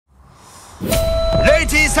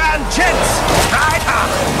Ladies and gents, right up!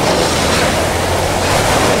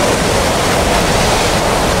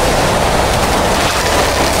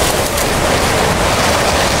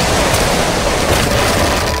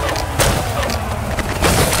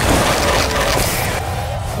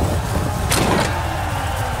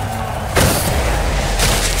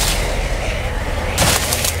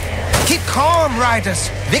 Keep calm, riders.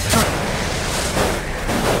 Victory!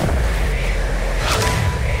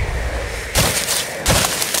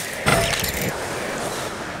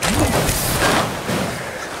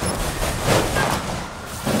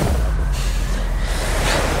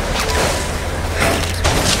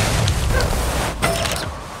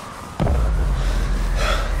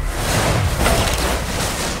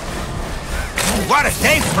 What a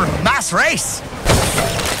day for a mass race!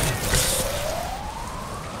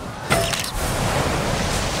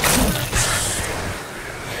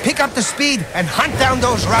 Pick up the speed and hunt down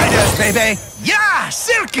those riders, baby! Yeah!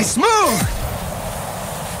 Silky smooth!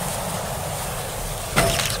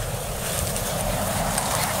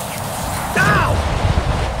 Now!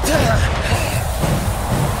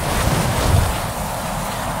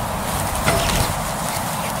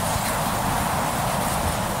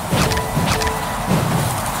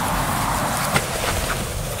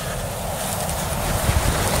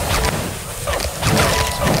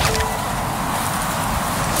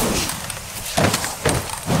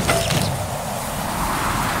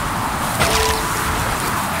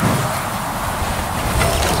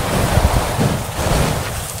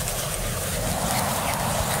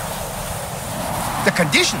 The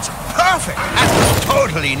conditions are perfect and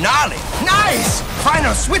totally gnarly. Nice!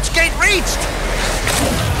 Final switch gate reached!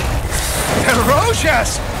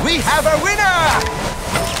 Ferocious! We have a winner!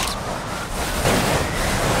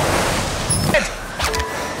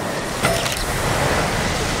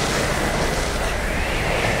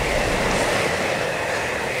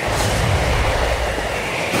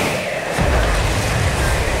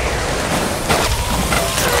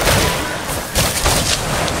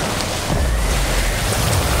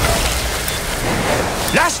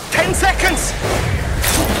 Last 10 seconds!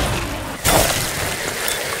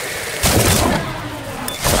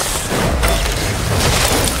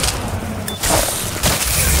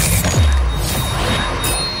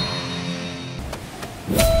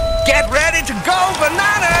 Get ready to go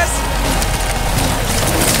bananas!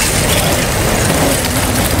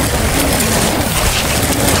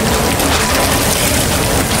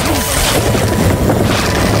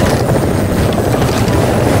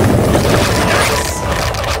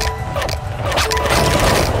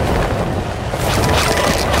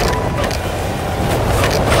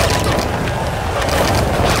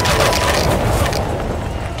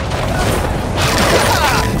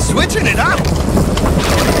 Switching it up!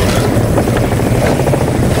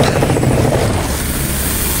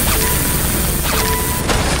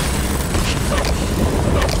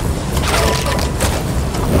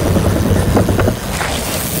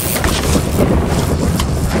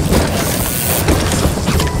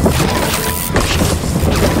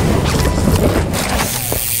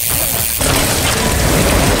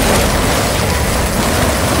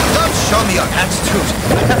 Don't show me your attitude.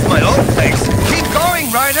 I have my own place. Keep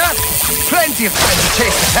going, Ryder! Plenty of time to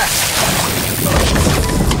chase the test.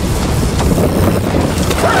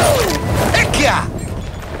 Heck yeah!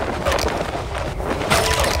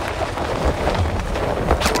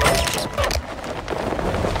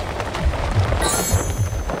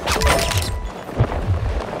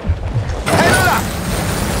 Pedal up!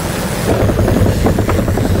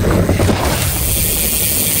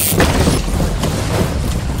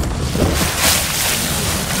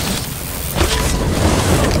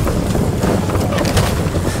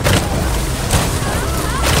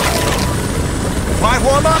 My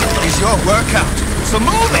warm-up is your workout, so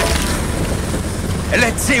move it! And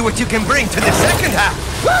let's see what you can bring to the second half.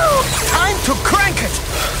 Woo! Time to crank it!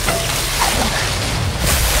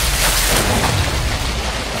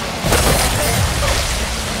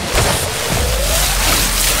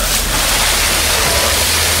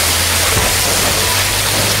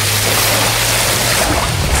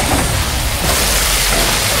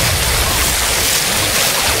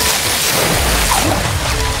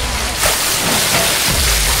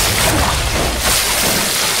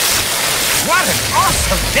 What an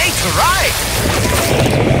awesome day to ride!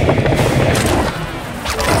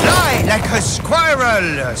 Fly like a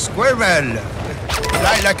squirrel, squirrel.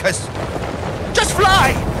 Fly like a... Just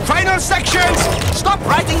fly! Final sections! Stop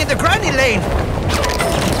riding in the granny lane!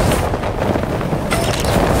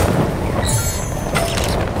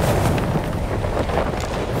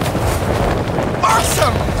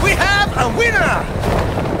 Awesome! We have a winner!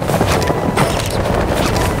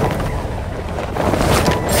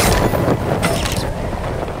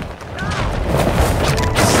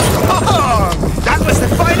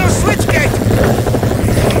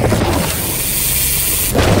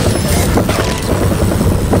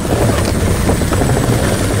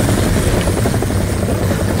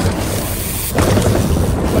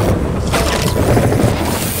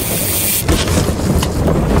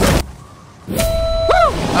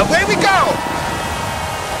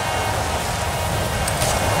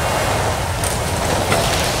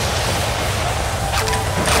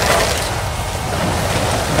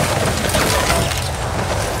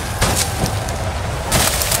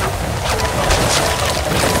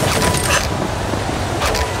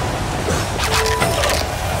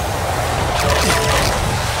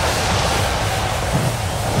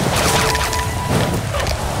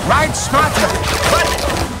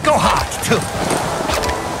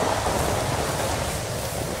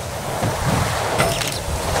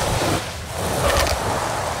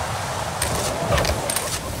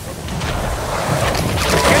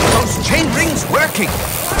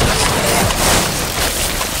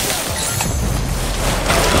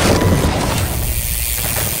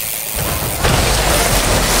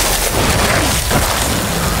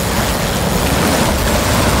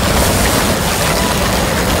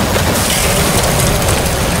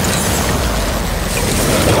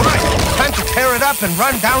 up and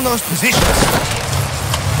run down those positions.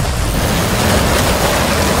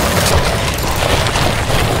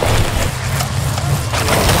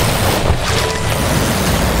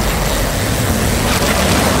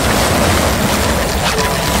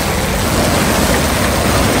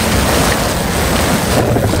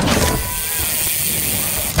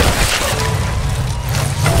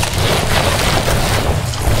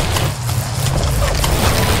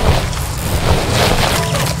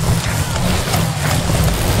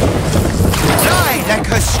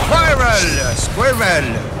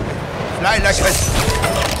 Squirrel! Fly like a...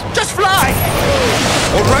 Just fly!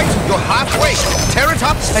 All right, you're halfway. Tear it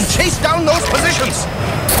up and chase down those positions.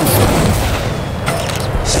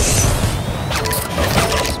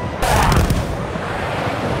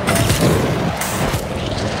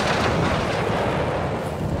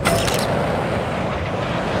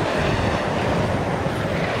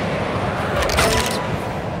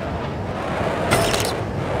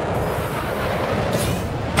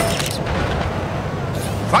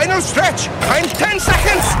 Final stretch! Time 10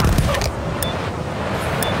 seconds!